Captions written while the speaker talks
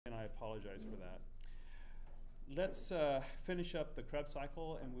apologize for that. Let's finish up the Krebs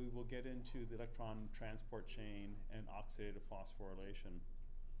cycle, and we will get into the electron transport chain and oxidative phosphorylation.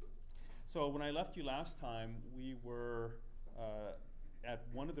 So when I left you last time, we were at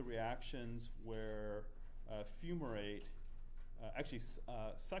one of the reactions where fumarate,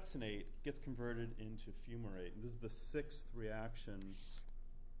 succinate gets converted into fumarate. And this is the sixth reaction.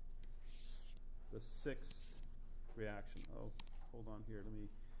 The sixth reaction. Oh, hold on here. Let me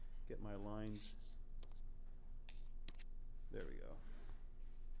get my lines. There we go.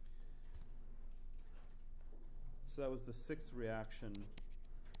 So that was the sixth reaction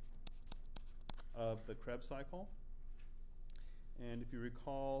of the Krebs cycle. And if you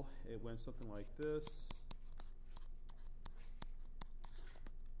recall, it went something like this.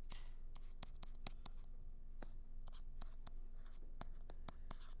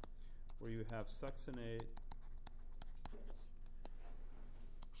 Where you have succinate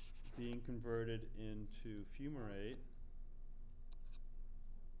being converted into fumarate.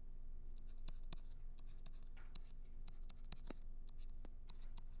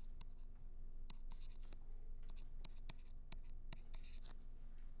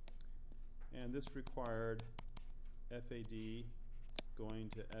 And this required FAD going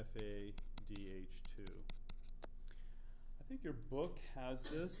to FADH2. I think your book has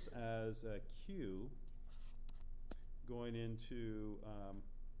this as a Q going into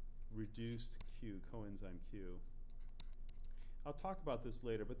reduced Q, coenzyme Q. I'll talk about this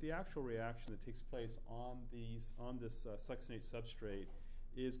later, but the actual reaction that takes place on this succinate substrate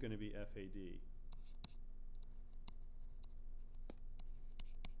is going to be FAD.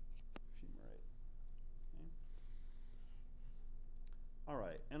 All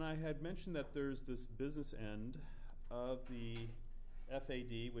right, and I had mentioned that there's this business end of the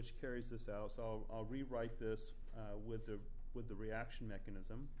FAD which carries this out. So I'll rewrite this with the reaction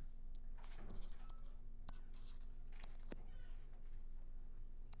mechanism.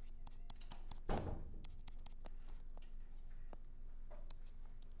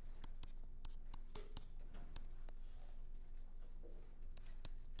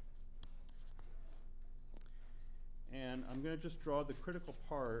 And I'm going to just draw the critical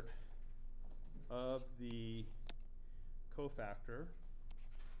part of the cofactor.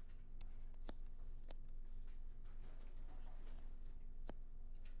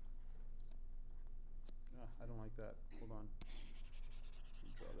 I don't like that. Hold on. Let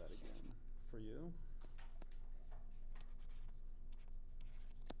me draw that again for you.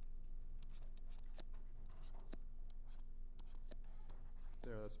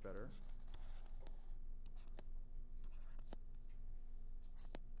 There, that's better.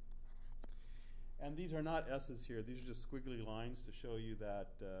 And these are not S's here. These are just squiggly lines to show you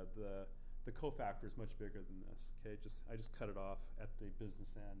that the cofactor is much bigger than this. Okay, I just cut it off at the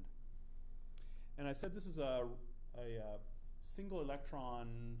business end. And I said this is a single electron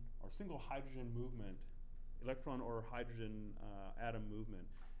or single hydrogen movement, electron or hydrogen atom movement.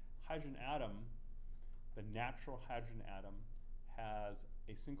 Hydrogen atom, the natural hydrogen atom, has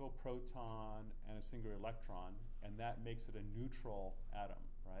a single proton and a single electron, and that makes it a neutral atom,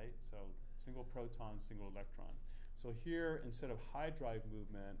 right? So single proton, single electron. So here, instead of hydride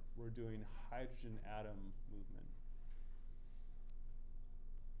movement, we're doing hydrogen atom movement.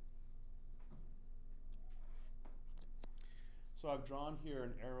 So I've drawn here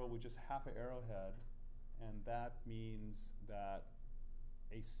an arrow with just half an arrowhead, and that means that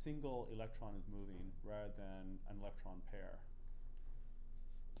a single electron is moving rather than an electron pair.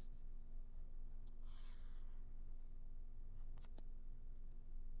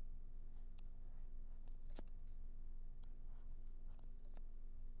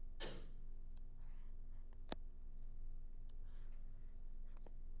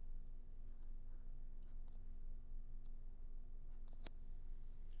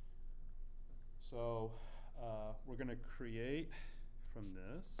 So we're going to create from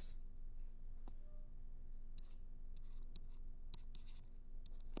this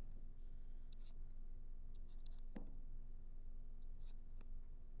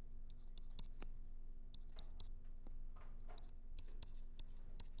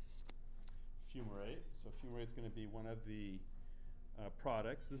fumarate. So fumarate is going to be one of the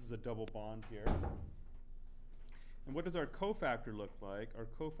products. This is a double bond here. And what does our cofactor look like? Our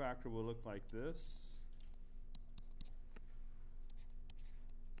cofactor will look like this.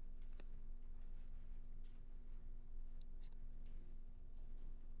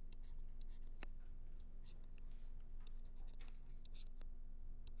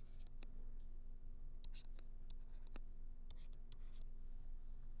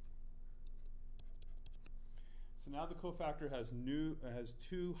 So So now the cofactor has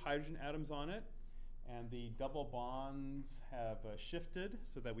two hydrogen atoms on it, and the double bonds have shifted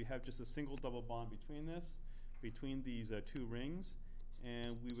so that we have just a single double bond between these two rings,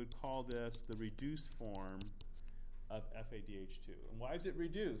 and we would call this the reduced form of FADH2. And why is it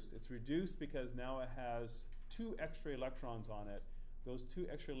reduced? It's reduced because now it has two extra electrons on it. Those two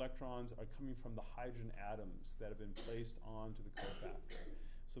extra electrons are coming from the hydrogen atoms that have been placed onto the cofactor.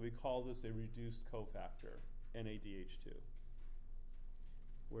 So we call this a reduced cofactor, NADH2.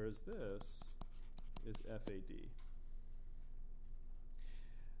 Whereas this is FAD.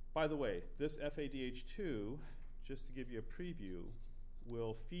 By the way, this FADH2, just to give you a preview,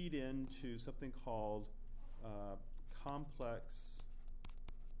 will feed into something called complex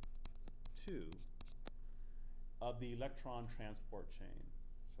 2 of the electron transport chain.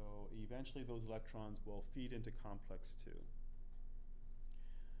 So eventually those electrons will feed into complex 2.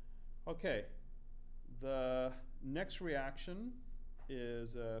 Okay, the next reaction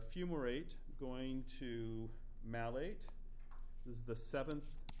is fumarate going to malate. This is the 7th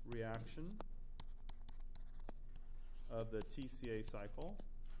reaction of the TCA cycle.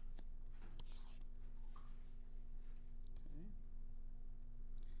 Okay.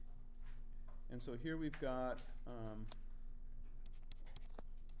 And so here we've got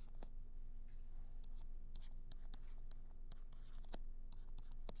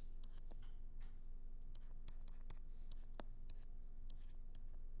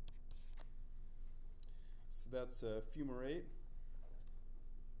so that's fumarate.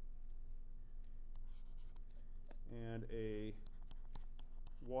 And a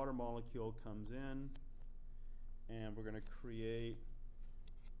water molecule comes in, and we're going to create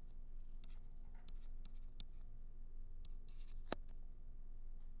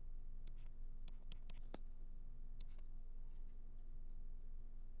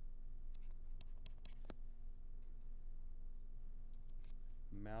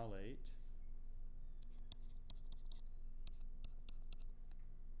malate.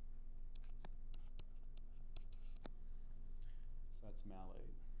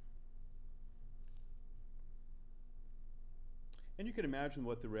 Malate. And you can imagine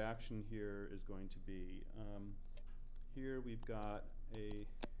what the reaction here is going to be. Here we've got a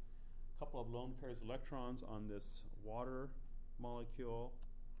couple of lone pairs of electrons on this water molecule.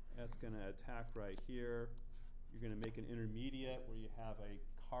 That's going to attack right here. You're going to make an intermediate where you have a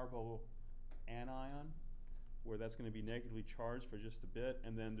carboanion, where that's going to be negatively charged for just a bit,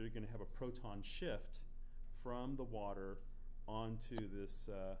 and then they're going to have a proton shift from the water onto this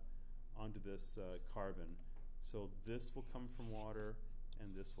carbon. So this will come from water,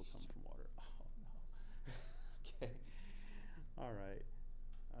 and this will come from water. Oh no. Okay. All right.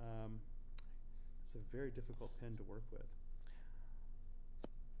 It's a very difficult pen to work with.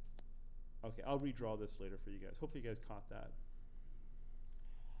 Okay, I'll redraw this later for you guys. Hopefully you guys caught that.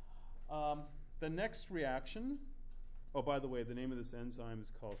 The next reaction, oh, by the way, the name of this enzyme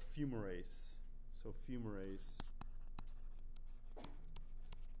is called fumarase. So fumarase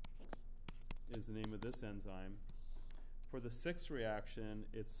is the name of this enzyme. For the 6th reaction,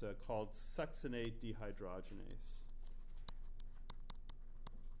 it's called succinate dehydrogenase.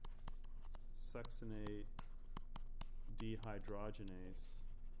 Succinate dehydrogenase.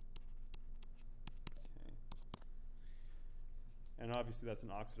 Okay. And obviously that's an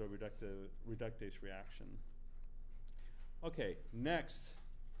oxidoreductase reaction. Okay, next,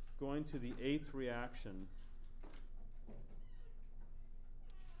 going to the 8th reaction.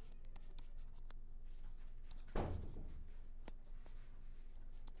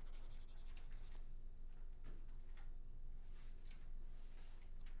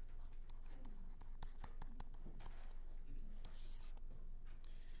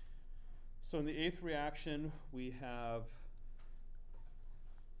 So in the 8th reaction, we have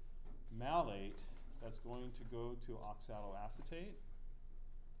malate that's going to go to oxaloacetate.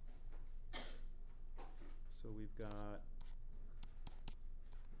 So we've got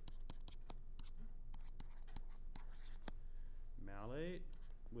malate,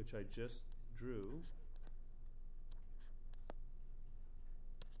 which I just drew.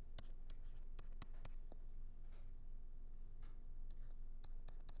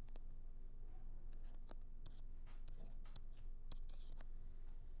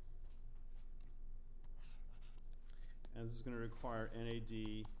 And this is going to require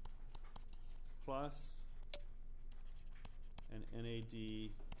NAD plus and NADH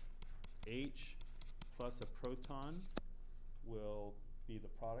plus a proton will be the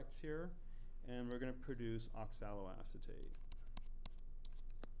products here, and we're going to produce oxaloacetate.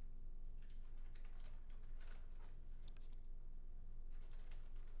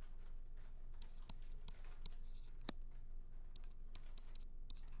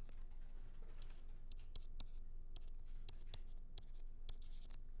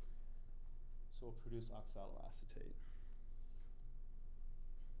 So we'll produce oxaloacetate.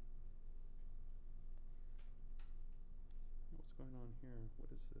 What's going on here?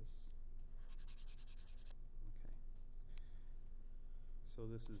 What is this? Okay. So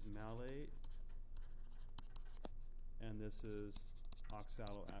this is malate, and this is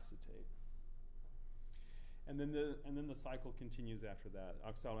oxaloacetate. And then the cycle continues after that.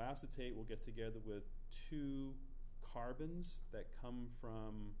 Oxaloacetate will get together with two carbons that come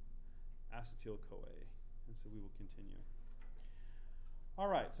from acetyl-CoA, and so we will continue. All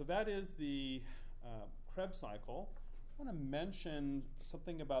right, so that is the Krebs cycle. I want to mention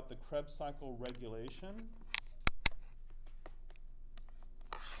something about the Krebs cycle regulation.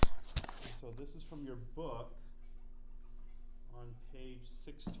 So this is from your book on page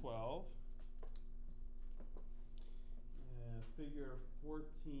 612. Figure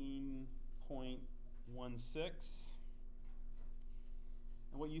 14.16.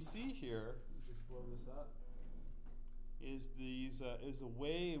 And what you see here, let me just blow this up, is the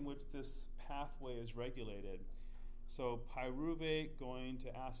way in which this pathway is regulated. So pyruvate going to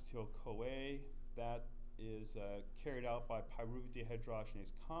acetyl-CoA, that is carried out by pyruvate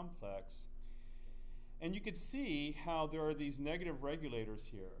dehydrogenase complex. And you could see how there are these negative regulators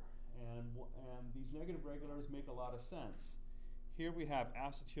here. And these negative regulators make a lot of sense. Here we have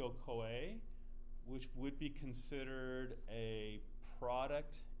acetyl-CoA, which would be considered a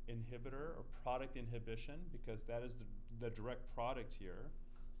product inhibitor or product inhibition, because that is the direct product here.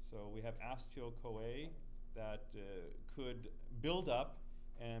 So we have acetyl-CoA that could build up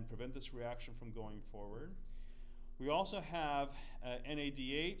and prevent this reaction from going forward. We also have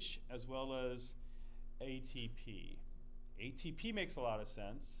NADH as well as ATP. ATP makes a lot of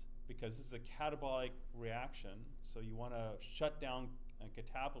sense because this is a catabolic reaction, so you want to shut down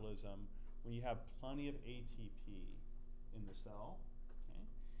catabolism when you have plenty of ATP in the cell. Okay?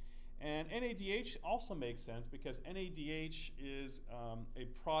 And NADH also makes sense because NADH is a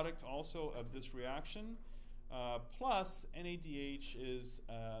product also of this reaction. Plus, NADH is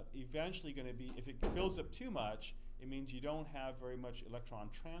eventually going to be, if it builds up too much, it means you don't have very much electron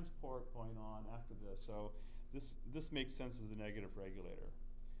transport going on after this. So this makes sense as a negative regulator.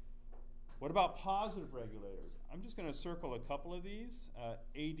 What about positive regulators? I'm just going to circle a couple of these.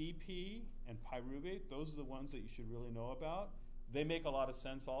 ADP and pyruvate, those are the ones that you should really know about. They make a lot of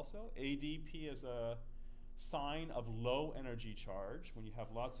sense also. ADP is a sign of low energy charge when you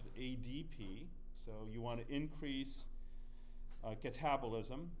have lots of ADP. So you want to increase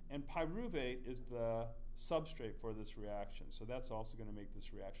catabolism. And pyruvate is the substrate for this reaction. So that's also going to make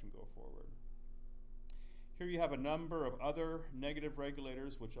this reaction go forward. Here you have a number of other negative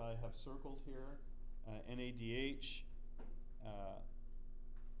regulators, which I have circled here. NADH,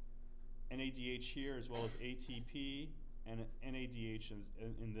 NADH here, as well as ATP, and NADH is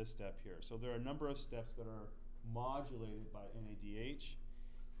in this step here. So there are a number of steps that are modulated by NADH.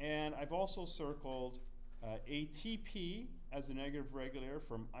 And I've also circled ATP as a negative regulator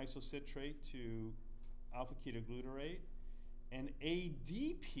from isocitrate to alpha-ketoglutarate, and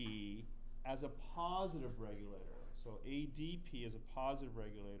ADP as a positive regulator. So ADP is a positive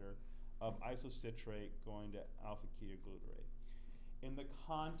regulator of isocitrate going to alpha-ketoglutarate. In the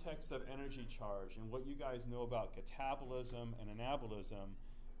context of energy charge and what you guys know about catabolism and anabolism,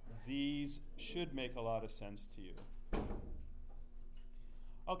 these should make a lot of sense to you.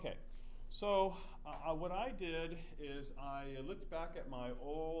 Okay, so what I did is I looked back at my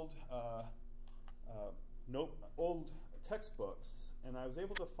old textbooks, and I was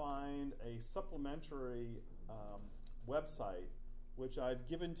able to find a supplementary website which I've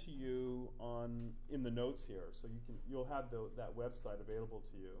given to you in the notes here. So you'll have that website available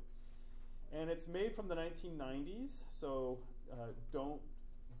to you. And it's made from the 1990s, so don't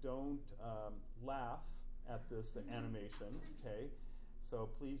laugh at this animation, okay? So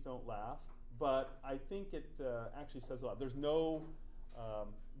please don't laugh. But I think it actually says a lot. There's no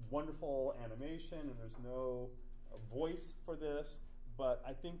wonderful animation, and there's no voice for this, but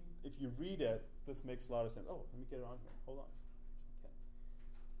I think if you read it, this makes a lot of sense. Oh, let me get it on here. Hold on. Okay.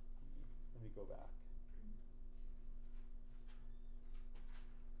 Let me go back.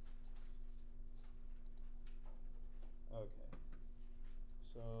 Okay.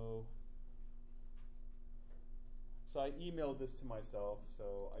 So I emailed this to myself,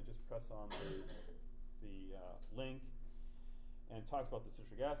 so I just press on the link, and it talks about the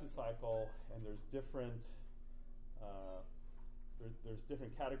citric acid cycle, and there's different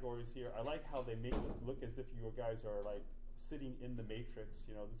categories here. I like how they make this look as if you guys are like sitting in the matrix.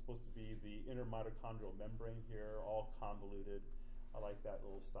 You know, this is supposed to be the inner mitochondrial membrane here, all convoluted. I like that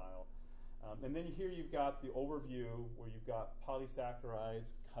little style. And then here you've got the overview where you've got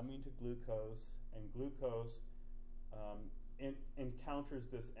polysaccharides coming to glucose, and glucose encounters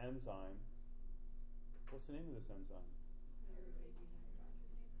this enzyme. What's the name of this enzyme?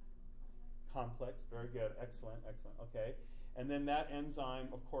 Complex, very good, excellent, excellent, okay. And then that enzyme,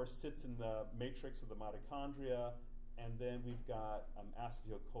 of course, sits in the matrix of the mitochondria, and then we've got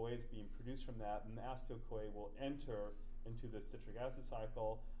acetyl-CoAs being produced from that, and the acetyl-CoA will enter into the citric acid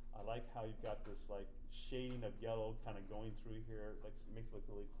cycle. I like how you've got this like shading of yellow kind of going through here, like it makes it look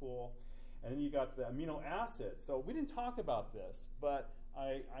really cool. And then you got the amino acid. So we didn't talk about this, but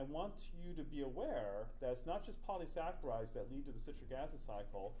I want you to be aware that it's not just polysaccharides that lead to the citric acid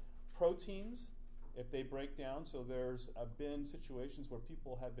cycle. Proteins, if they break down, so there's been situations where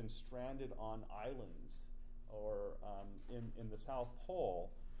people have been stranded on islands or in the South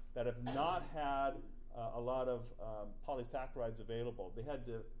Pole that have not had a lot of polysaccharides available. They had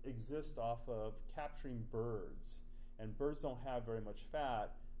to exist off of capturing birds, and birds don't have very much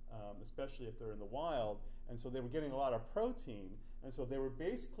fat, especially if they're in the wild, and so they were getting a lot of protein, and so they were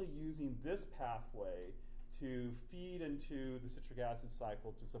basically using this pathway to feed into the citric acid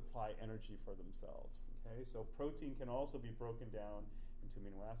cycle to supply energy for themselves. Okay, so protein can also be broken down into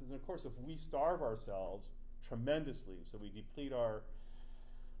amino acids, and of course if we starve ourselves tremendously, so we deplete our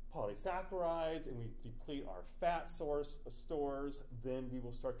polysaccharides and we deplete our fat stores, then we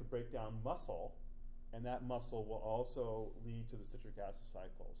will start to break down muscle, and that muscle will also lead to the citric acid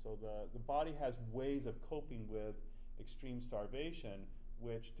cycle. So the body has ways of coping with extreme starvation,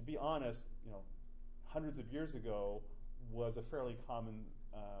 which, to be honest, hundreds of years ago was a fairly common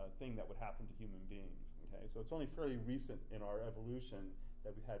thing that would happen to human beings. Okay, so it's only fairly recent in our evolution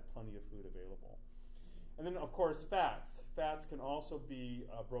that we had plenty of food available. And then, of course, fats. Fats can also be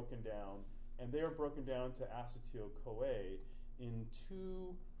broken down, and they are broken down to acetyl-CoA in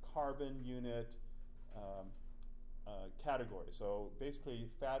 2 carbon unit categories. So basically,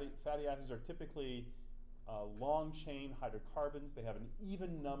 fatty acids are typically long-chain hydrocarbons. They have an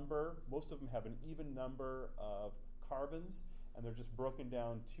even number. Most of them have an even number of carbons, and they're just broken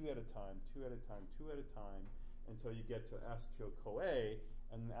down 2 at a time, 2 at a time, 2 at a time, until you get to acetyl-CoA,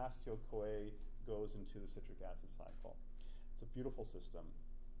 and the acetyl-CoA goes into the citric acid cycle. It's a beautiful system,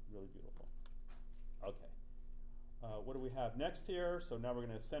 really beautiful. Okay, what do we have next here? So now we're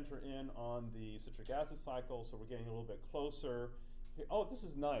going to center in on the citric acid cycle, so we're getting a little bit closer. Here, oh, this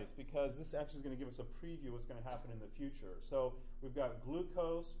is nice because this actually is going to give us a preview of what's going to happen in the future. So we've got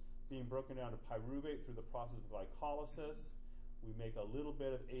glucose being broken down to pyruvate through the process of glycolysis. We make a little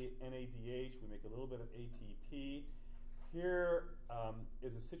bit of NADH, we make a little bit of ATP. Here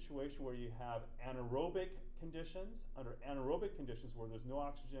is a situation where you have anaerobic conditions. Under anaerobic conditions where there's no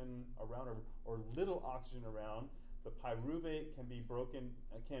oxygen around or little oxygen around, the pyruvate can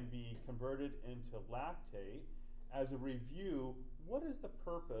be converted into lactate. As a review, what is the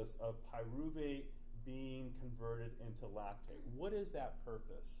purpose of pyruvate being converted into lactate? What is that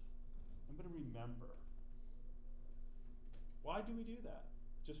purpose? I'm going to remember. Why do we do that?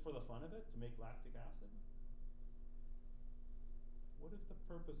 Just for the fun of it, to make lactic acid? What is the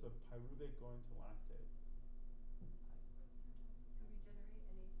purpose of pyruvate going to lactate?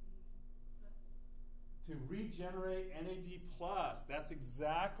 To regenerate NAD+. That's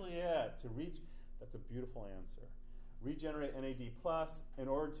exactly it. That's a beautiful answer. Regenerate NAD+ in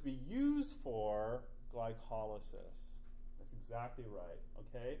order to be used for glycolysis. That's exactly right,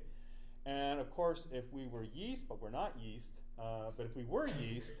 okay? And of course, if we were yeast, but we're not yeast, but if we were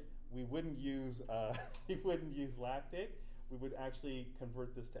yeast, we wouldn't use lactate. We would actually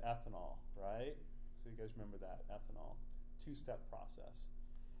convert this to ethanol, right? So you guys remember that, ethanol. 2-step process.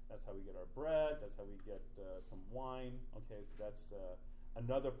 That's how we get our bread. That's how we get some wine. Okay, so that's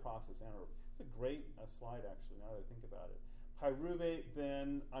another process. It's a great slide, actually, now that I think about it. Pyruvate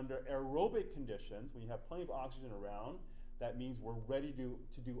then, under aerobic conditions, when you have plenty of oxygen around, that means we're ready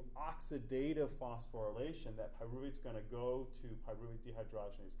to do oxidative phosphorylation. That pyruvate's going to go to pyruvate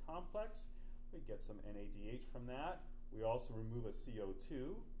dehydrogenase complex. We get some NADH from that. We also remove a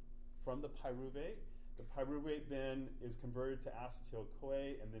CO2 from the pyruvate. The pyruvate then is converted to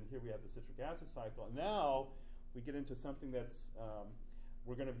acetyl-CoA, and then here we have the citric acid cycle. And now we get into something that's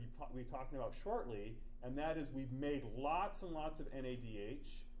we're going to be talking about shortly, and that is we've made lots and lots of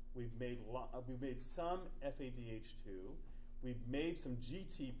NADH. We've made some FADH2. We've made some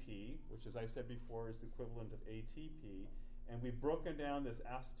GTP, which, as I said before, is the equivalent of ATP. And we've broken down this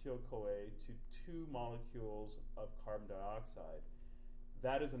acetyl-CoA to 2 molecules of carbon dioxide.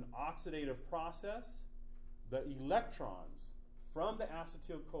 That is an oxidative process. The electrons from the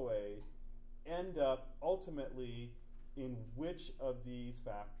acetyl-CoA end up ultimately in which of these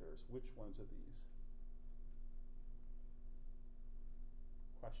factors? Which ones of these?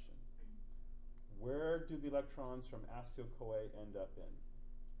 Question. Where do the electrons from acetyl-CoA end up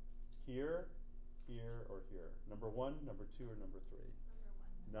in? Here, here, or here? Number 1, number 2, or number 3?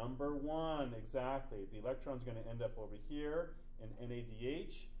 Number 1, exactly. The electron's going to end up over here in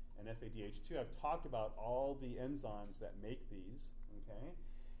NADH and FADH2. I've talked about all the enzymes that make these, okay?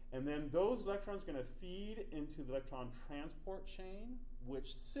 And then those electrons are going to feed into the electron transport chain,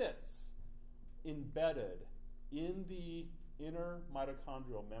 which sits embedded in the inner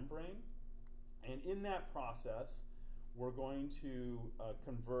mitochondrial membrane. And in that process, we're going to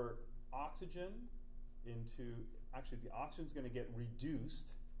convert oxygen into, actually the oxygen is going to get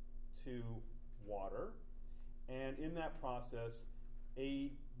reduced to water. And in that process,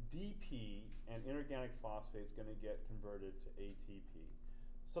 ADP and inorganic phosphate is going to get converted to ATP.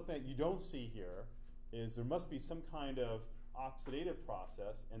 Something that you don't see here is there must be some kind of oxidative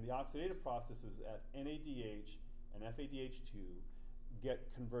process, and the oxidative processes at NADH and FADH2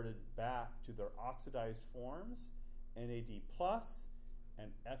 get converted back to their oxidized forms, NAD plus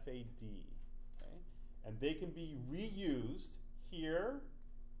and FAD. Okay? And they can be reused here,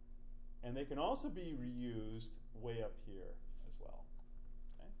 and they can also be reused way up here as well.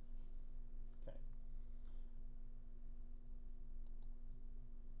 Okay? Okay.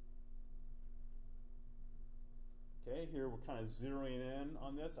 Okay, here we're kind of zeroing in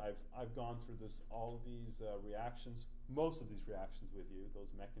on this. I've gone through this, all of these reactions, most of these reactions with you,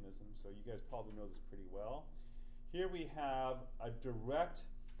 those mechanisms, so you guys probably know this pretty well. Here we have a direct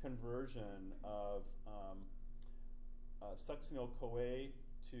conversion of succinyl-CoA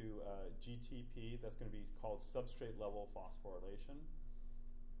to GTP. That's going to be called substrate level phosphorylation.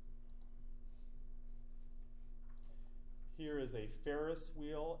 Here is a Ferris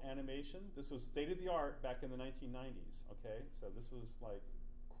wheel animation. This was state of the art back in the 1990s, okay? So this was like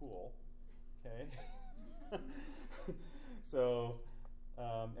cool, okay? So,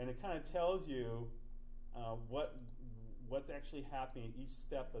 and it kind of tells you what's actually happening at each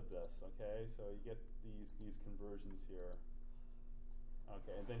step of this, okay? So you get these conversions here.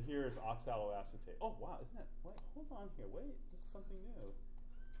 Okay, and then here's oxaloacetate. Oh, wow, isn't that, wait, hold on here, wait, this is something new.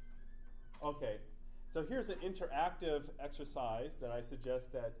 Okay, so here's an interactive exercise that I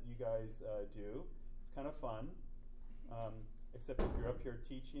suggest that you guys do. It's kind of fun, except if you're up here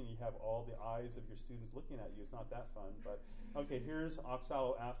teaching and you have all the eyes of your students looking at you, it's not that fun. But okay, here's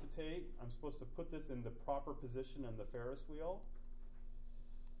oxaloacetate. I'm supposed to put this in the proper position in the Ferris wheel.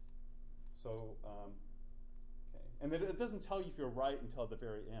 So, okay, and then it doesn't tell you if you're right until the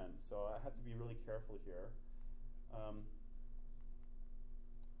very end. So I have to be really careful here.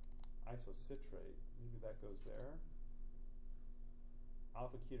 Isocitrate, maybe that goes there.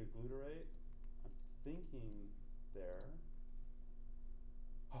 Alpha ketoglutarate, I'm thinking there.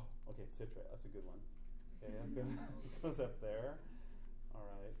 Oh, okay, citrate, that's a good one. Okay, it goes up there. All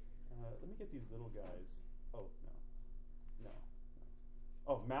right, let me get these little guys. Oh, no.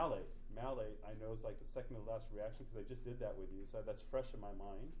 Oh, malate. Malate, I know is like the second to last reaction because I just did that with you, so that's fresh in my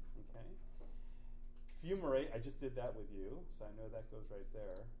mind, okay? Fumarate, I just did that with you, so I know that goes right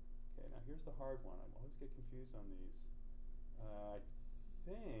there. Okay, now here's the hard one. I always get confused on these. I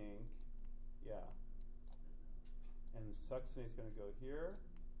think, yeah. And the succinate's going to go here.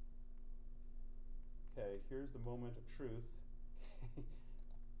 Okay, here's the moment of truth.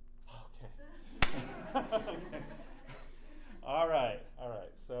 Okay. Okay. All right.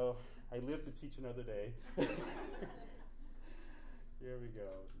 So I live to teach another day. Here we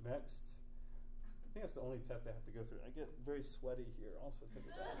go. Next. I think that's the only test I have to go through. I get very sweaty here also because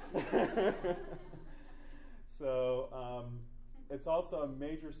of that. So it's also a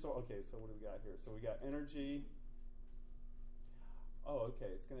major source. Okay, so what do we got here? So we got energy. Oh,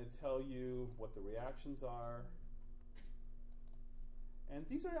 okay, it's going to tell you what the reactions are. And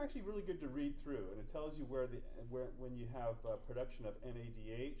these are actually really good to read through, and it tells you when you have production of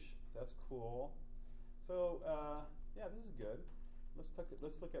NADH. So that's cool. So yeah, this is good.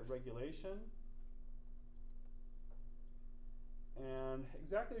 Let's look at regulation. And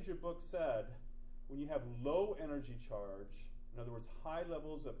exactly as your book said, when you have low energy charge, in other words, high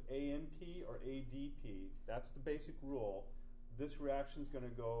levels of AMP or ADP, that's the basic rule. This reaction is going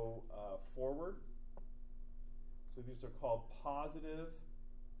to go forward. So these are called positive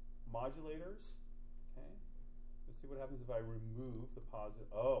modulators. Okay, let's see what happens if I remove the positive.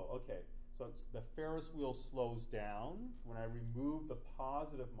 Oh, okay. So the Ferris wheel slows down when I remove the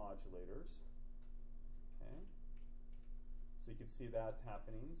positive modulators. Okay, so you can see that's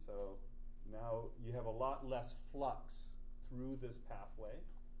happening. So now you have a lot less flux through this pathway.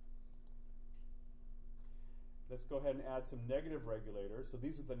 let's go ahead and add some negative regulators. So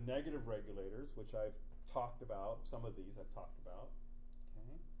these are the negative regulators, which I've talked about. Some of these I've talked about.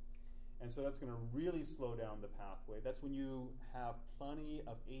 Okay. And so that's going to really slow down the pathway. That's when you have plenty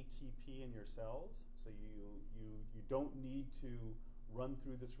of ATP in your cells. So you don't need to run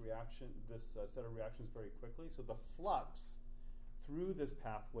through this reaction, this set of reactions very quickly. So the flux through this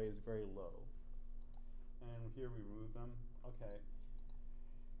pathway is very low. And here we remove them. Okay.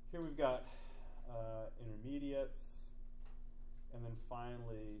 Here we've got intermediates, and then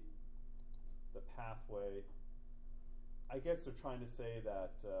finally the pathway. I guess they're trying to say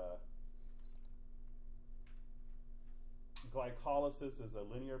that glycolysis is a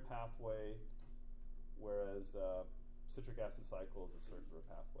linear pathway, whereas citric acid cycle is a circular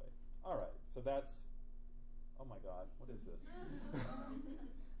pathway. All right, so that's, oh my God, what is this? I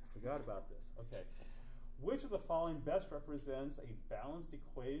forgot about this. Okay. Which of the following best represents a balanced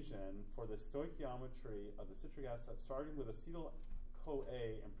equation for the stoichiometry of the citric acid, starting with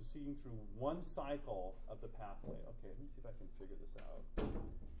acetyl-CoA and proceeding through one cycle of the pathway? Okay, let me see if I can figure this out.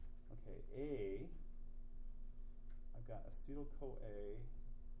 Okay, I've got acetyl-CoA.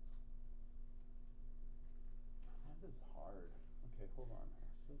 Oh, this is hard. Okay, hold on.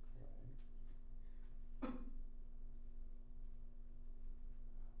 Acetyl-CoA.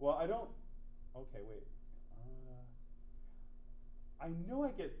 Well, I don't. Okay, wait. I know I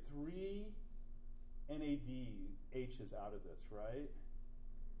get 3 NADHs out of this, right?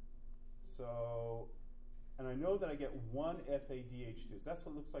 So, and I know that I get 1 FADH2, so that's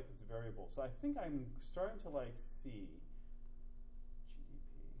what looks like it's variable. So I think I'm starting to like C,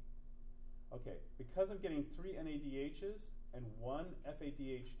 GDP. Okay, because I'm getting 3 NADHs and 1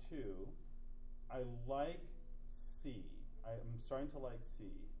 FADH2, I like C. I'm starting to like C.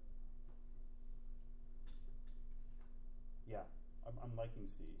 Yeah. I'm liking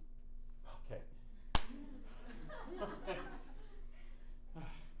C. Okay.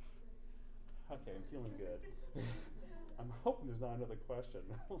 Okay, I'm feeling good. I'm hoping there's not another question.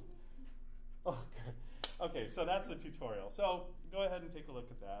 Oh, good. Okay, so that's the tutorial. So go ahead and take a look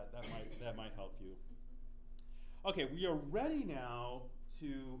at that. That might help you. Okay, we are ready now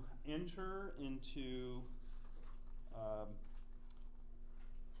to enter into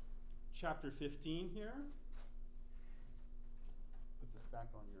chapter 15 here. Back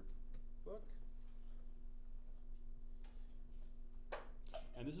on your book.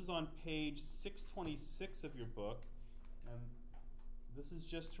 And this is on page 626 of your book. And this is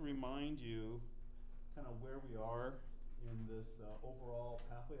just to remind you kind of where we are in this overall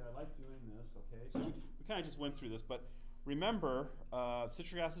pathway. I like doing this, okay? So we kind of just went through this, but remember,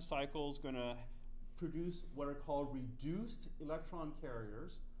 citric acid cycle is going to produce what are called reduced electron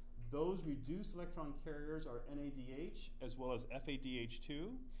carriers. Those reduced electron carriers are NADH as well as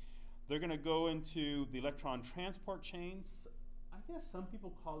FADH2. They're going to go into the electron transport chains. I guess some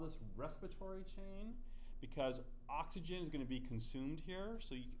people call this respiratory chain because oxygen is going to be consumed here.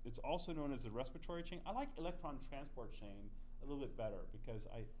 So it's also known as the respiratory chain. I like electron transport chain a little bit better because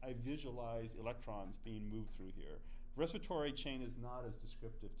I visualize electrons being moved through here. Respiratory chain is not as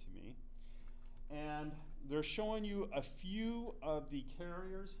descriptive to me. And they're showing you a few of the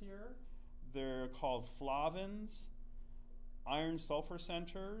carriers here. They're called flavins, iron sulfur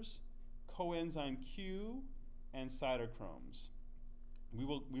centers, coenzyme Q, and cytochromes. We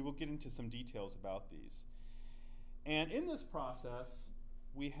will get into some details about these. And in this process,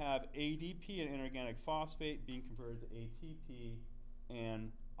 we have ADP and inorganic phosphate being converted to ATP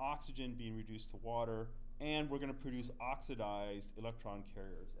and oxygen being reduced to water. And we're going to produce oxidized electron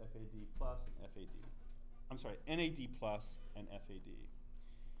carriers, FAD plus and FAD. I'm sorry, NAD plus and FAD.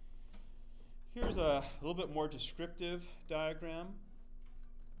 Here's a little bit more descriptive diagram.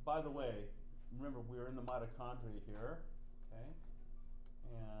 By the way, remember we're in the mitochondria here, okay?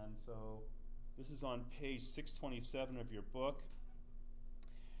 And so this is on page 627 of your book.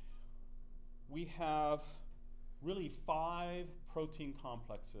 We have really 5 protein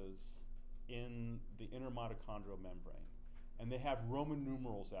complexes in the inner mitochondrial membrane. And they have Roman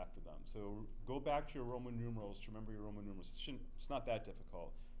numerals after them. So go back to your Roman numerals to remember your Roman numerals. It's not that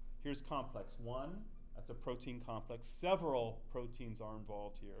difficult. Here's complex 1. That's a protein complex. Several proteins are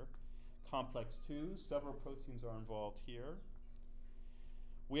involved here. Complex 2, several proteins are involved here.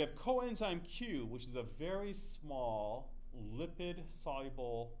 We have coenzyme Q, which is a very small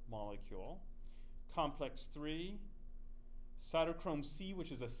lipid-soluble molecule. Complex 3, cytochrome C,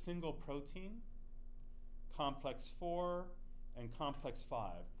 which is a single protein. Complex 4, and complex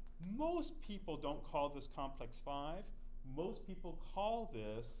 5. Most people don't call this complex 5. Most people call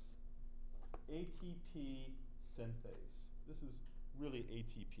this ATP synthase. This is really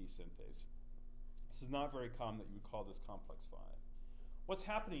ATP synthase. This is not very common that you would call this complex 5. What's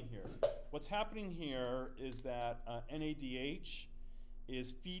happening here? What's happening here is that NADH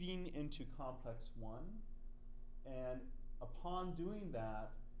is feeding into complex 1, and upon doing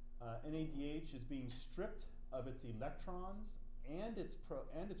that, NADH is being stripped of its electrons and its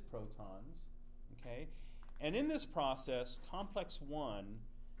protons, okay? And in this process, complex 1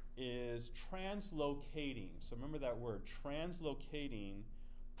 is translocating, so remember that word, translocating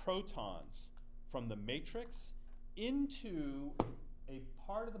protons from the matrix into a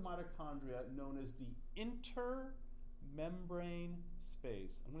part of the mitochondria known as the intermembrane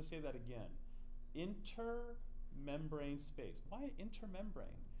space. I'm going to say that again. Intermembrane space. Why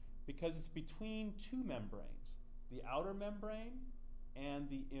intermembrane? Because it's between two membranes, the outer membrane and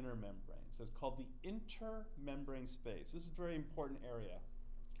the inner membrane. So it's called the intermembrane space. This is a very important area.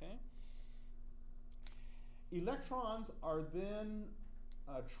 Okay? Electrons are then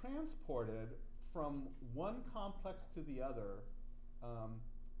transported from one complex to the other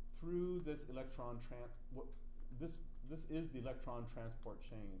through this electron this is the electron transport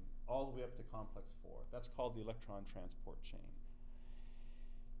chain all the way up to complex 4. That's called the electron transport chain.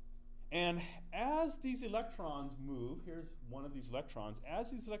 And as these electrons move, here's one of these electrons,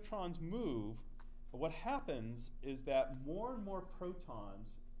 as these electrons move, what happens is that more and more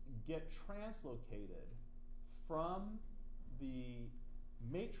protons get translocated from the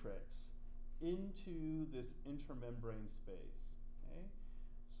matrix into this intermembrane space. Okay?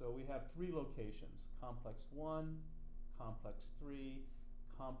 So we have 3 locations, complex 1, complex 3,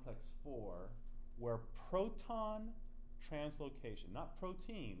 complex 4, where proton translocation, not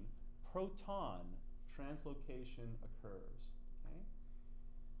protein, proton translocation occurs. Okay?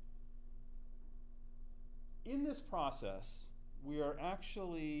 In this process, we are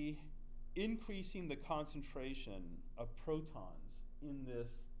actually increasing the concentration of protons in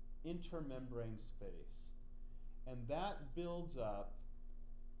this intermembrane space. And that builds up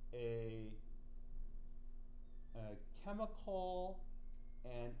a chemical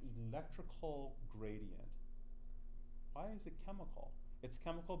and electrical gradient. Why is it chemical? It's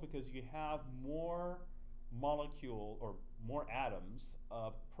chemical because you have more molecule or more atoms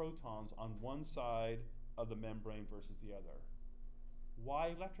of protons on one side of the membrane versus the other. Why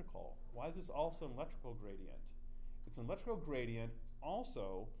electrical? Why is this also an electrical gradient? It's an electrical gradient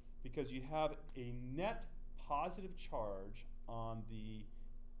also because you have a net positive charge on the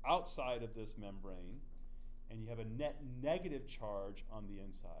outside of this membrane, and you have a net negative charge on the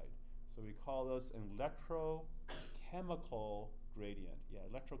inside. So we call this an electrochemical gradient. Yeah,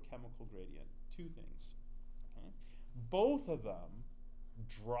 electrochemical gradient. 2 things. Okay? Both of them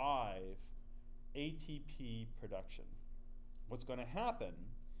drive ATP production. What's going to happen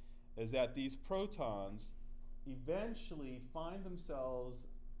is that these protons eventually find themselves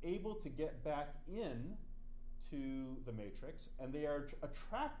able to get back in to the matrix, and they are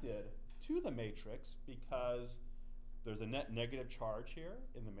attracted to the matrix because there's a net negative charge here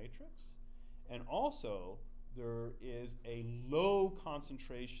in the matrix, and also there is a low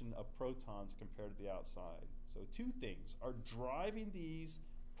concentration of protons compared to the outside. So 2 things are driving these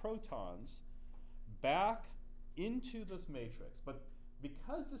protons back into this matrix, but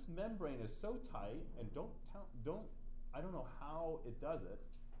because this membrane is so tight, and I don't know how it does it,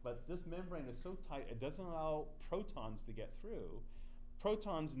 but this membrane is so tight it doesn't allow protons to get through.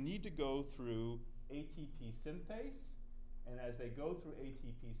 Protons need to go through ATP synthase, and as they go through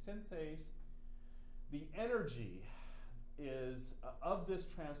ATP synthase, the energy is of this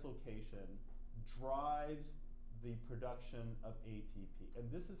translocation drives the production of ATP. And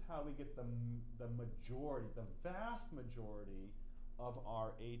this is how we get the majority, the vast majority of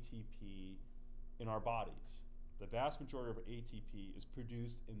our ATP in our bodies. The vast majority of our ATP is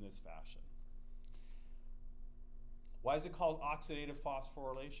produced in this fashion. Why is it called oxidative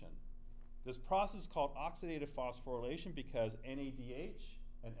phosphorylation? This process is called oxidative phosphorylation because NADH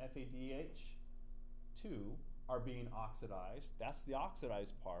and FADH2 are being oxidized. That's the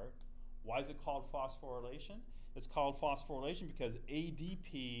oxidized part. Why is it called phosphorylation? It's called phosphorylation because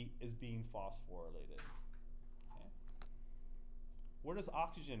ADP is being phosphorylated. Okay? Where does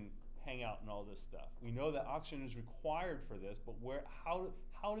oxygen hang out in all this stuff? We know that oxygen is required for this, but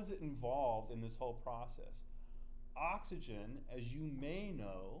how does it involved in this whole process? Oxygen, as you may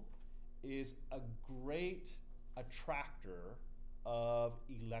know, is a great attractor of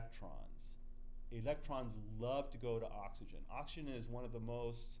electrons. Electrons love to go to oxygen. Oxygen is one of the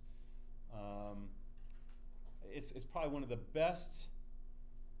most, it's probably one of the best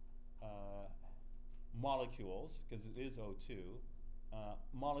molecules, because it is O2,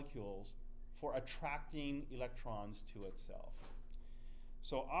 molecules for attracting electrons to itself.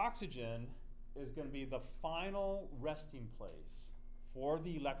 So oxygen is going to be the final resting place for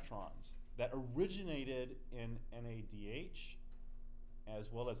the electrons that originated in NADH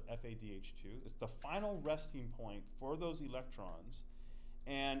as well as FADH2. It's the final resting point for those electrons,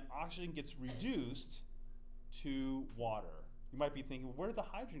 and oxygen gets reduced to water. You might be thinking, where did the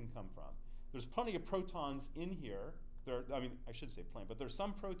hydrogen come from? There's plenty of protons in here. I should say plenty, but there's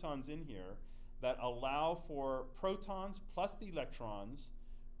some protons in here that allow for protons plus the electrons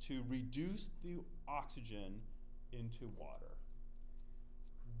to reduce the oxygen into water.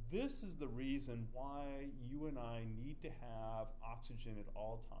 This is the reason why you and I need to have oxygen at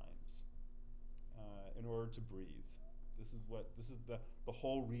all times in order to breathe. This is the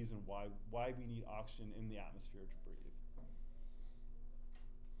whole reason why we need oxygen in the atmosphere to breathe.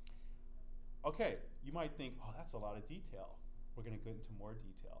 Okay, you might think, oh, that's a lot of detail. We're going to go into more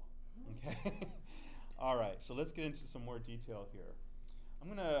detail. Okay. All right, so let's get into some more detail here.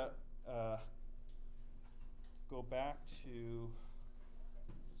 I'm going to go back to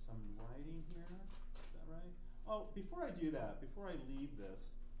some writing here. Is that right? Oh, before I do that, before I leave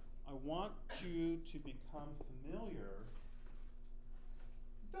this, I want you to become familiar.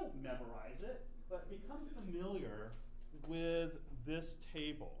 Don't memorize it, but become familiar with this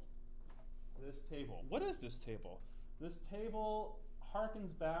table. This table. What is this table? This table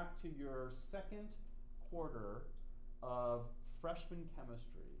harkens back to your second quarter of freshman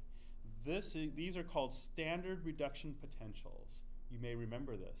chemistry. These are called standard reduction potentials. You may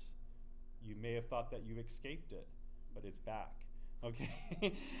remember this. You may have thought that you escaped it, but it's back.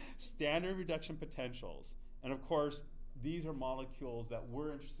 Okay? Standard reduction potentials. And of course, these are molecules that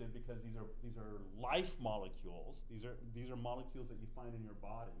we're interested in because these are life molecules. These are molecules that you find in your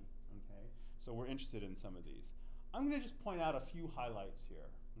body. Okay? So we're interested in some of these. I'm going to just point out a few highlights here.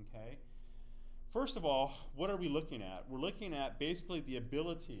 Okay? First of all, what are we looking at? We're looking at basically the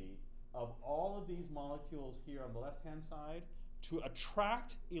ability of all of these molecules here on the left-hand side to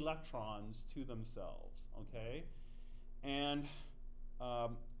attract electrons to themselves, okay? And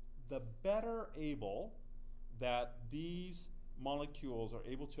the better able that these molecules are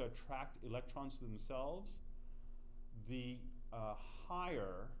able to attract electrons to themselves, the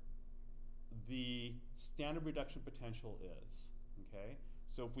higher the standard reduction potential is, okay?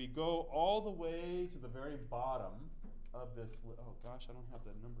 So if we go all the way to the very bottom of this, oh gosh, I don't have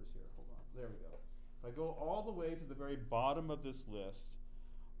the numbers here, hold on, there we go. If I go all the way to the very bottom of this list,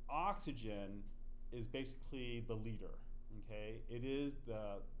 oxygen is basically the leader, okay? It is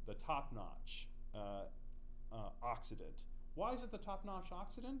the top-notch oxidant. Why is it the top-notch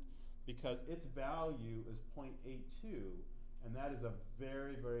oxidant? Because its value is 0.82, and that is a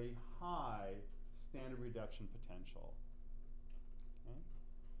very, very high standard reduction potential. Okay?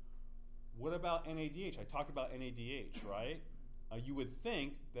 What about NADH? I talked about NADH, right? You would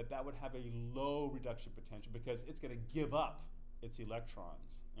think that that would have a low reduction potential because it's going to give up its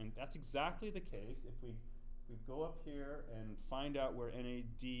electrons. And that's exactly the case. If we go up here and find out where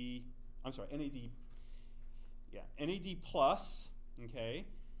NAD plus, okay,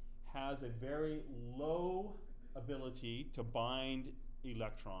 has a very low ability to bind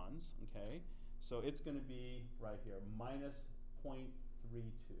electrons, okay? So it's going to be right here, minus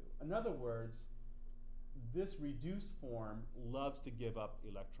 0.32. In other words, this reduced form loves to give up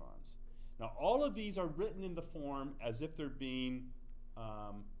electrons. Now, all of these are written in the form as if they're being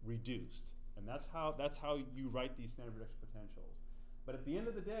reduced. And that's how you write these standard reduction potentials. But at the end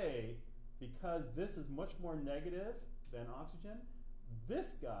of the day, because this is much more negative than oxygen,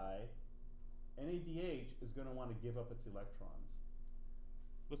 this guy, NADH, is going to want to give up its electrons.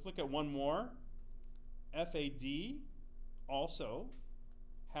 Let's look at one more. FAD also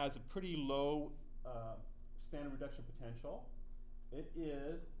has a pretty low standard reduction potential. It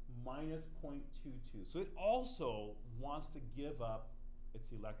is minus 0.22. So it also wants to give up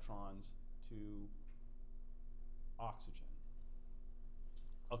its electrons to oxygen.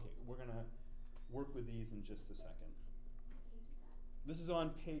 Okay, we're going to work with these in just a second. This is on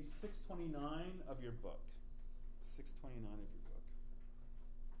page 629 of your book. 629 of your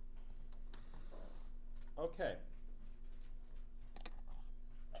book. Okay.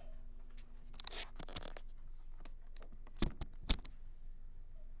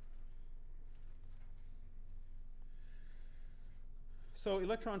 So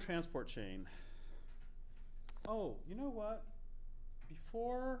electron transport chain. Oh, you know what?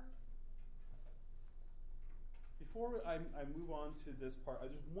 Before I move on to this part,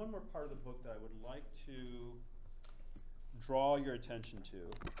 there's one more part of the book that I would like to draw your attention to.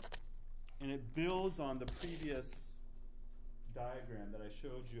 And it builds on the previous diagram that I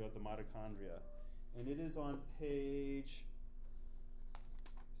showed you of the mitochondria. And it is on page,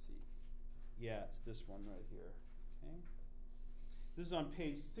 Yeah, it's this one right here. Okay. This is on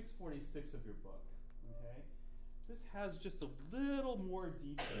page 646 of your book. Okay. This has just a little more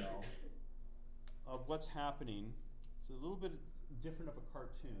detail of what's happening. It's a little bit different of a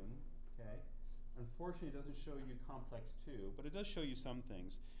cartoon. Okay. Unfortunately, it doesn't show you complex 2, but it does show you some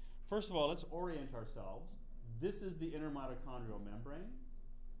things. First of all, let's orient ourselves. This is the inner mitochondrial membrane.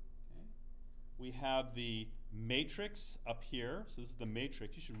 Okay. We have the matrix up here. So this is the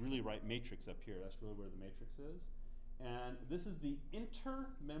matrix. You should really write matrix up here. That's really where the matrix is. And this is the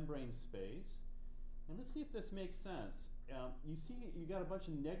intermembrane space. And let's see if this makes sense. You see you got a bunch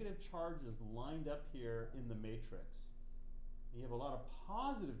of negative charges lined up here in the matrix. You have a lot of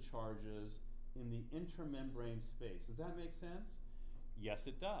positive charges in the intermembrane space. Does that make sense? Yes,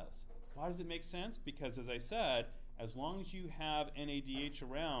 it does. Why does it make sense? Because, as I said, as long as you have NADH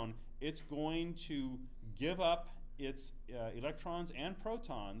around, it's going to give up its electrons and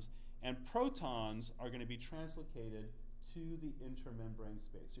protons are going to be translocated to the intermembrane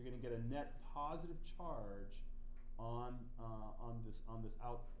space. You're going to get a net positive charge on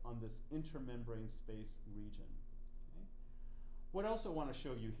this intermembrane space region. Okay? What else I want to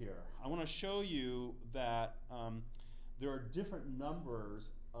show you here? I want to show you that there are different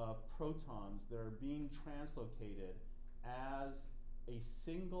numbers of protons that are being translocated as a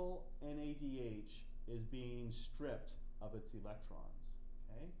single NADH is being stripped of its electrons.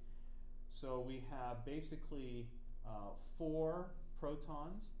 Okay? So we have basically 4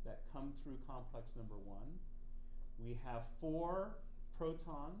 protons that come through complex number 1. We have 4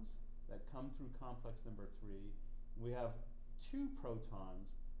 protons that come through complex number 3. We have 2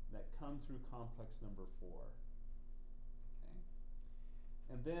 protons that come through complex number 4. Okay?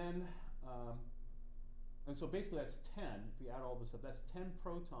 And then, and so basically that's 10. If we add all this up, that's 10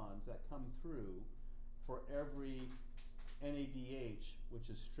 protons that come through for every NADH which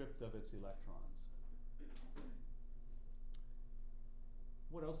is stripped of its electrons.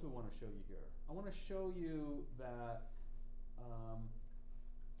 What else do we want to show you here? I want to show you that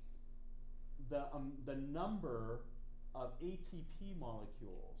the number of ATP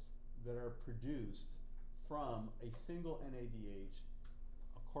molecules that are produced from a single NADH,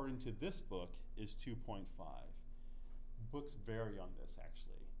 according to this book, is 2.5. Books vary on this, actually.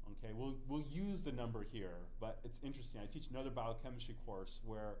 Okay, we'll use the number here, but it's interesting. I teach another biochemistry course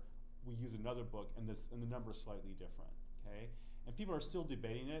where we use another book, and the number is slightly different. Okay, and people are still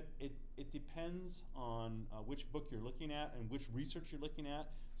debating it. It depends on which book you're looking at and which research you're looking at.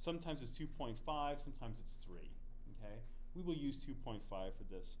 Sometimes it's 2.5, sometimes it's 3. Okay, we will use 2.5 for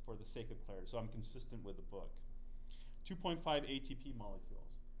this for the sake of clarity, so I'm consistent with the book. 2.5 ATP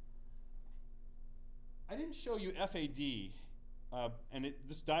molecules. I didn't show you FAD.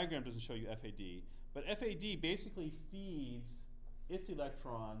 This diagram doesn't show you FAD, but FAD basically feeds its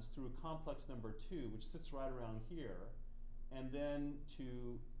electrons through complex number 2, which sits right around here, and then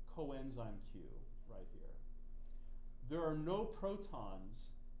to coenzyme Q right here. There are no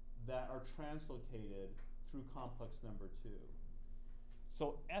protons that are translocated through complex number 2.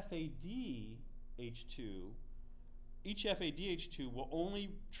 So FADH2, each FADH2 will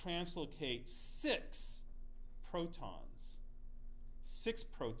only translocate 6 protons. 6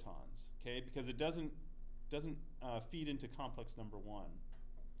 protons, okay, because it doesn't feed into complex number 1.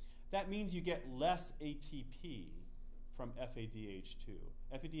 That means you get less ATP from FADH2.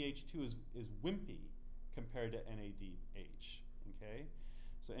 FADH2 is wimpy compared to NADH, okay?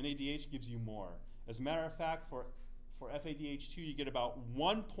 So NADH gives you more. As a matter of fact, for FADH2, you get about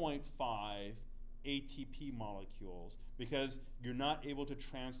 1.5 ATP molecules because you're not able to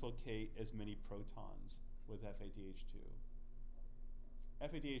translocate as many protons with FADH2.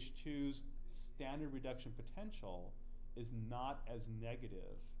 FADH2's standard reduction potential is not as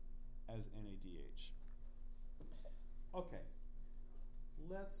negative as NADH. Okay,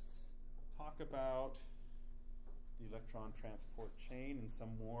 let's talk about the electron transport chain in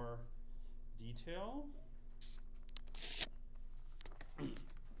some more detail.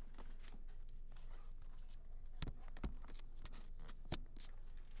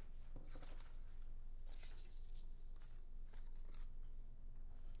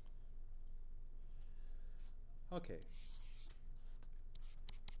 Okay,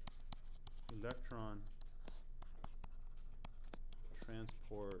 electron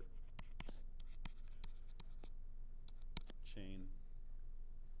transport chain.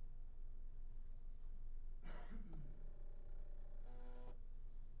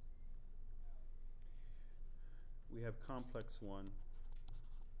 We have complex 1.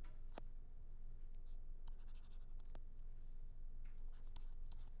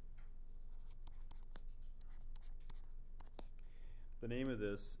 The name of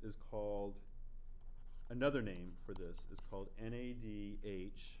this is called another name for this is called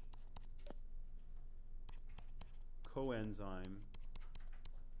NADH coenzyme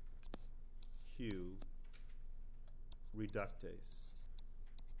Q reductase.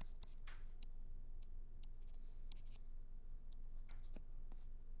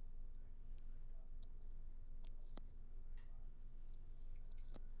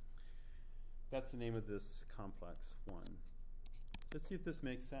 That's the name of this complex 1. Let's see if this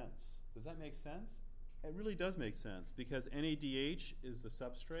makes sense. Does that make sense? It really does make sense because NADH is the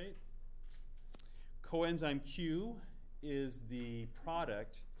substrate. Coenzyme Q is the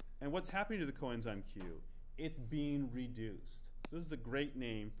product. And what's happening to the coenzyme Q? It's being reduced. So this is a great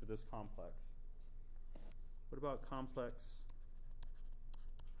name for this complex. What about complex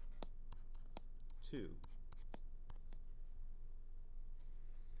 2?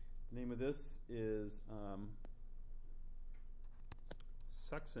 The name of this is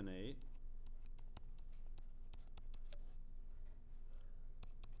succinate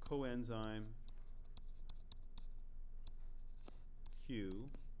coenzyme Q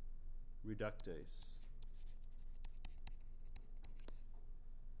reductase.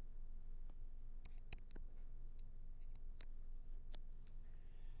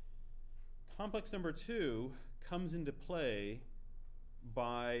 Complex number 2 comes into play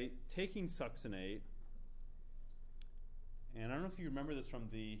by taking succinate, and I don't know if you remember this from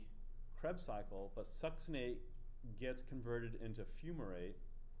the Krebs cycle, but succinate gets converted into fumarate,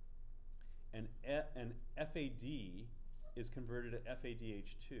 and FAD is converted to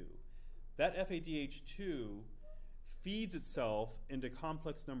FADH2. That FADH2 feeds itself into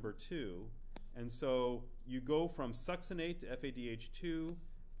complex number 2, and so you go from succinate to FADH2.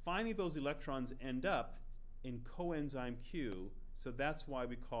 Finally, those electrons end up in coenzyme Q, so that's why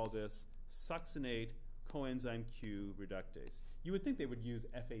we call this succinate coenzyme Q reductase. You would think they would use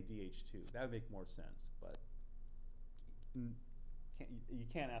FADH2. That would make more sense, but you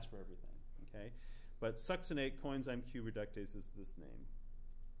can't ask for everything, okay? But succinate coenzyme Q reductase is this name.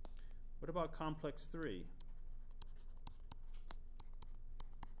 What about complex 3?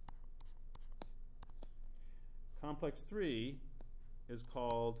 Complex 3 is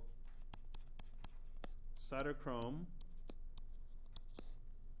called cytochrome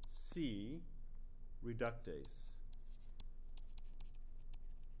C reductase.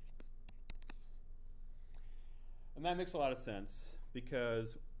 And that makes a lot of sense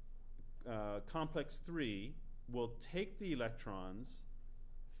because complex 3 will take the electrons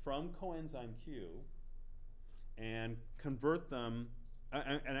from coenzyme Q and convert them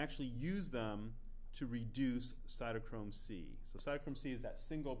and actually use them to reduce cytochrome C. So cytochrome C is that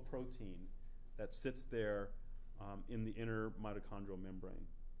single protein that sits there in the inner mitochondrial membrane.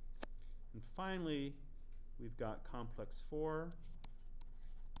 And finally, we've got complex 4.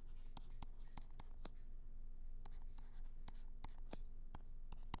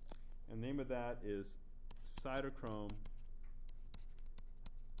 And the name of that is cytochrome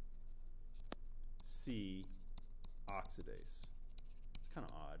C oxidase. It's kind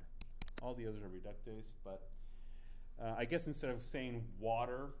of odd. All the others are reductase, but I guess instead of saying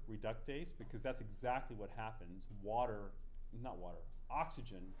water reductase, because that's exactly what happens,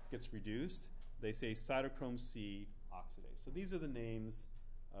 oxygen gets reduced, they say cytochrome C oxidase. So these are the names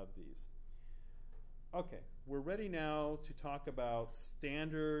of these. Okay, we're ready now to talk about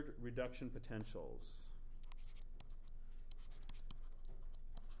standard reduction potentials.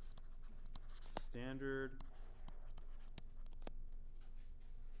 Standard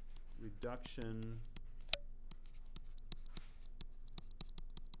reduction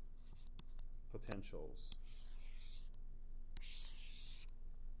potentials.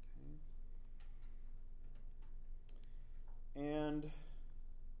 Okay. And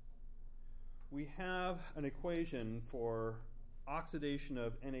we have an equation for oxidation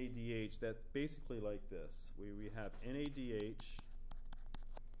of NADH that's basically like this. We have NADH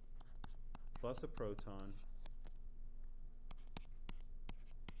plus a proton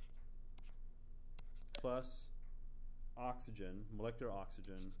plus oxygen, molecular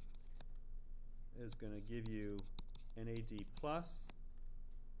oxygen, is going to give you NAD plus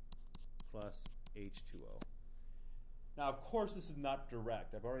H2O. Now, of course, this is not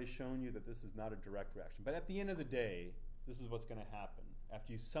direct. I've already shown you that this is not a direct reaction. But at the end of the day, this is what's going to happen.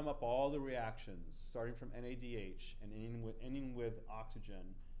 After you sum up all the reactions, starting from NADH and ending with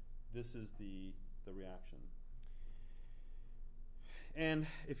oxygen, this is the reaction. And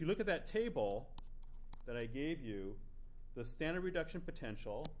if you look at that table that I gave you, the standard reduction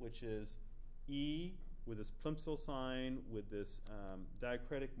potential, which is E with this plimsoll sign with this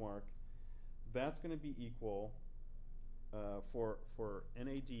diacritic mark, that's going to be equal for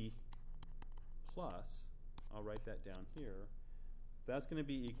NAD plus, I'll write that down here, that's going to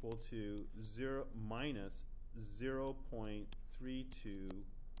be equal to minus 0.32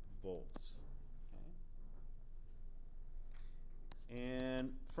 volts. Okay?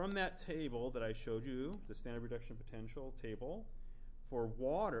 And from that table that I showed you, the standard reduction potential table, for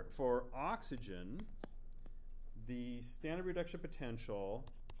oxygen, the standard reduction potential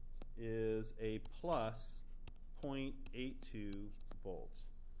is a plus 0.82 volts.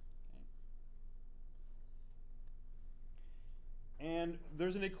 Okay. And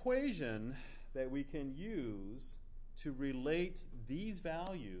there's an equation that we can use to relate these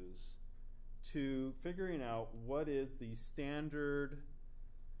values to figuring out what is the standard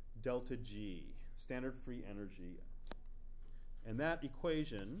delta G, standard free energy. And that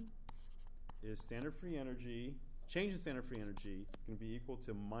equation is standard free energy, change in standard free energy is going to be equal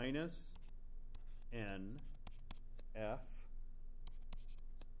to minus N F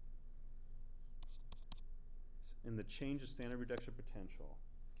in the change of standard reduction potential.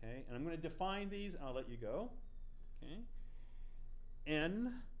 Okay, and I'm going to define these and I'll let you go. Okay,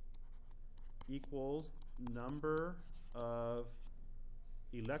 N equals number of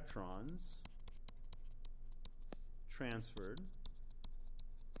electrons transferred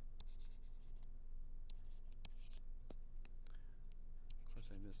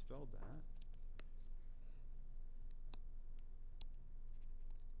misspelled that.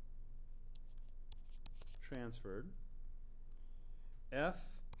 Transferred. F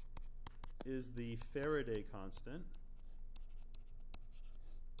is the Faraday constant.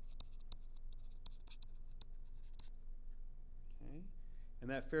 Okay. And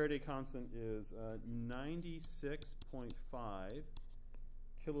that Faraday constant is 96.5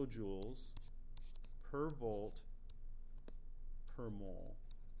 kilojoules per volt per mole.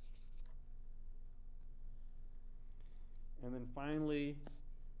 And then finally,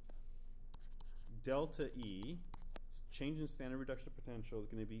 delta E, change in standard reduction potential, is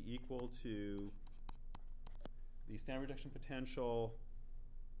going to be equal to the standard reduction potential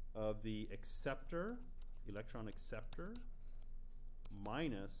of the acceptor, electron acceptor,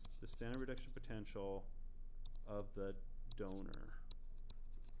 minus the standard reduction potential of the donor.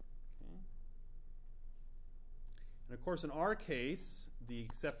 Okay. And of course, in our case, the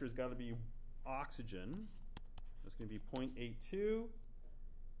acceptor has got to be oxygen. That's going to be 0.82,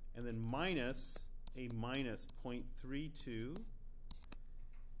 and then minus a minus 0.32.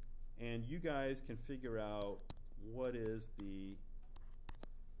 And you guys can figure out what is the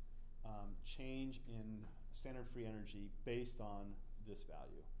change in standard free energy based on this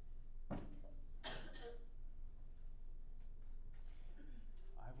value. I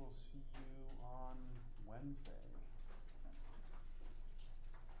will see you on Wednesday.